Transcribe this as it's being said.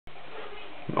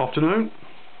Afternoon.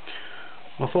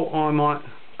 I thought I might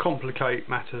complicate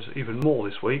matters even more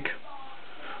this week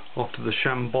after the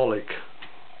shambolic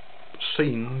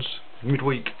scenes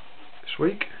midweek this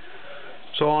week.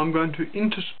 So I'm going to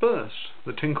intersperse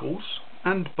the tinkles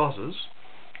and buzzers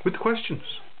with questions.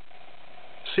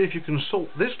 See if you can sort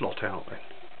this lot out then.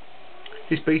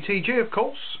 It's BTG, of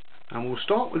course, and we'll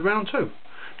start with round 2.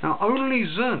 Now only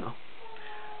Zerner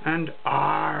and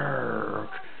Arg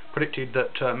predicted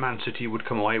that Man City would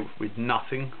come away with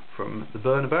nothing from the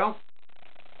Burnabout.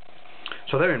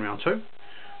 So they're in round 2.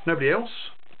 Nobody else.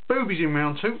 Booby's in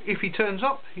round 2. If he turns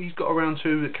up, he's got a round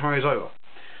 2 that carries over.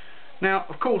 Now,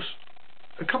 of course,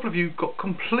 a couple of you got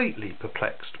completely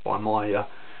perplexed by my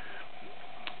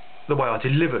the way I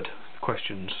delivered the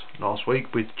questions last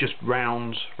week with just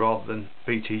rounds rather than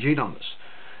BTG numbers.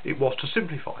 It was to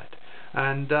simplify it.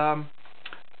 And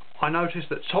I noticed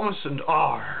that Thomas and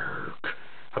Arg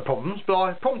had problems, but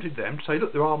I prompted them to say,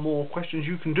 look, there are more questions.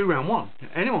 You can do round 1.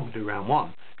 Anyone can do round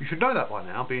 1. You should know that by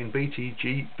now, being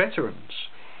BTG veterans.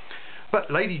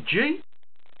 But Lady G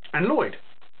and Lloyd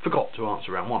forgot to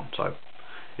answer round 1, so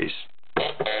it's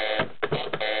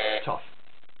tough.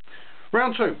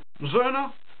 Round 2,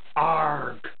 Zerner,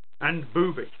 Arg, and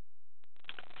Booby.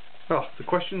 Oh, the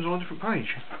question's on a different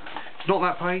page. It's not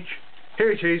that page.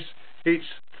 Here it is. It's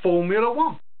Formula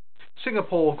 1.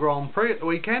 Singapore Grand Prix at the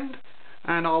weekend.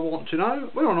 And I want to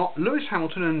know whether or not Lewis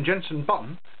Hamilton and Jenson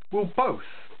Button will both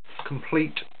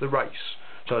complete the race.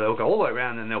 So they'll go all the way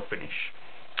around and they'll finish.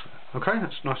 Okay,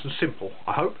 that's nice and simple,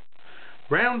 I hope.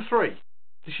 Round 3.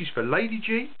 This is for Lady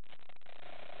G,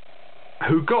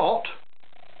 who got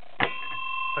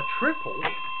a triple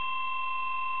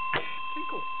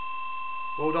tinkle.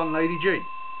 Well done, Lady G.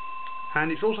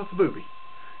 And it's also for Booby.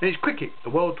 And it's cricket.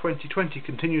 The World 2020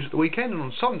 continues at the weekend, and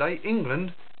on Sunday,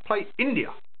 England play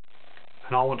India.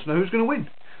 And I want to know who's going to win.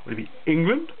 Will it be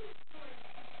England?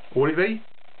 Or will it be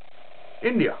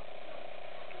India?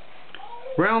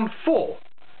 Round 4.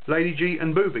 Lady G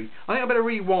and Booby. I think I better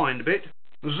rewind a bit.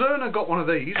 Zerner got one of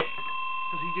these,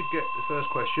 because he did get the first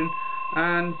question.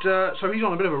 And so he's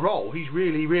on a bit of a roll. He's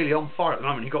really, really on fire at the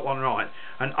moment. He got one right.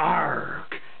 And Arg,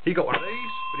 he got one of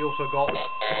these, but he also got one of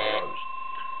those.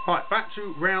 Right, back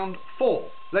to round 4.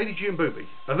 Lady G and Booby.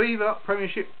 Aviva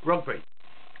Premiership Rugby.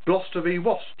 Gloucester v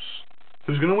Wasps.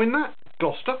 Who's going to win that?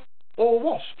 Gloucester or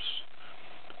Wasps?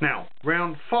 Now,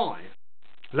 round 5.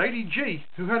 Lady G,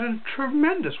 who had a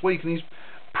tremendous week and is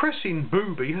pressing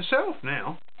Booby herself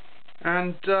now.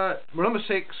 And well, number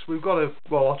 6, we've got to,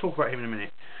 well, I'll talk about him in a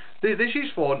minute. This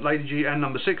is for Lady G and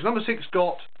number 6. Number 6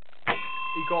 got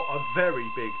a very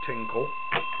big tinkle.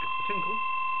 A tinkle?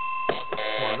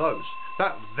 One of those.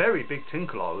 That very big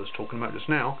tinkle I was talking about just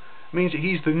now means that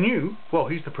he's the new, well,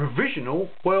 he's the provisional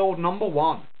world number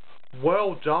 1.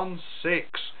 Well done, 6.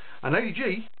 And Lady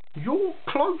G, you're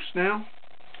close now.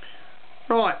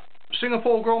 Right,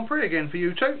 Singapore Grand Prix again for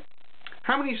you two.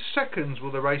 How many seconds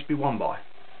will the race be won by?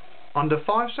 Under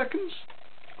 5 seconds?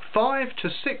 5 to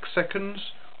 6 seconds?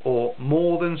 Or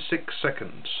more than 6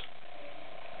 seconds?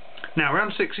 Now,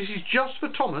 round 6, this is just for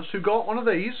Thomas, who got one of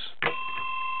these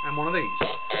and one of these.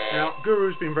 Now,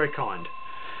 Guru's been very kind,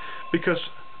 because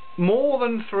more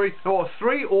than 3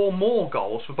 or more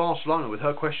goals for Barcelona with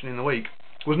her question in the week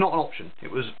was not an option.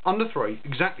 It was under 3,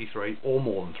 exactly 3, or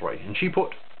more than 3, and she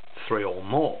put 3 or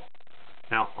more.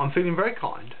 Now, I'm feeling very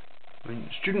kind. I mean,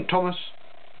 student Thomas,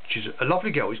 she's a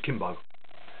lovely girl, is Kimbo.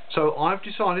 So I've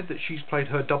decided that she's played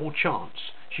her double chance.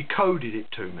 She coded it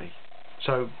to me.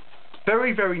 So,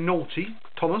 very, very naughty,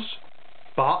 Thomas,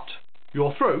 but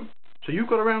you're through. So you've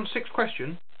got a round 6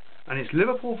 question, and it's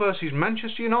Liverpool versus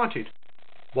Manchester United.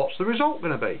 What's the result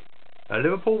going to be? A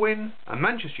Liverpool win, a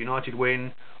Manchester United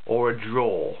win, or a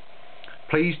draw?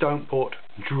 Please don't put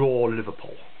draw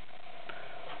Liverpool.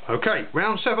 Okay,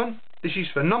 round 7. This is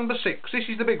for number 6. This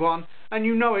is the big one, and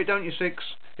you know it, don't you, 6?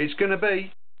 It's going to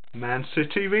be Man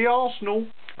City v Arsenal.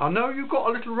 I know you've got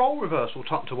a little role reversal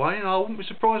tucked away, and I wouldn't be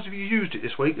surprised if you used it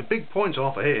this week. The big points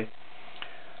are for here.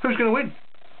 Who's going to win?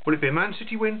 Will it be a Man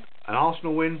City win, an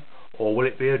Arsenal win, or will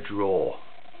it be a draw?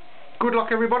 Good luck,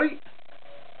 everybody.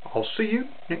 I'll see you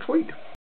next week.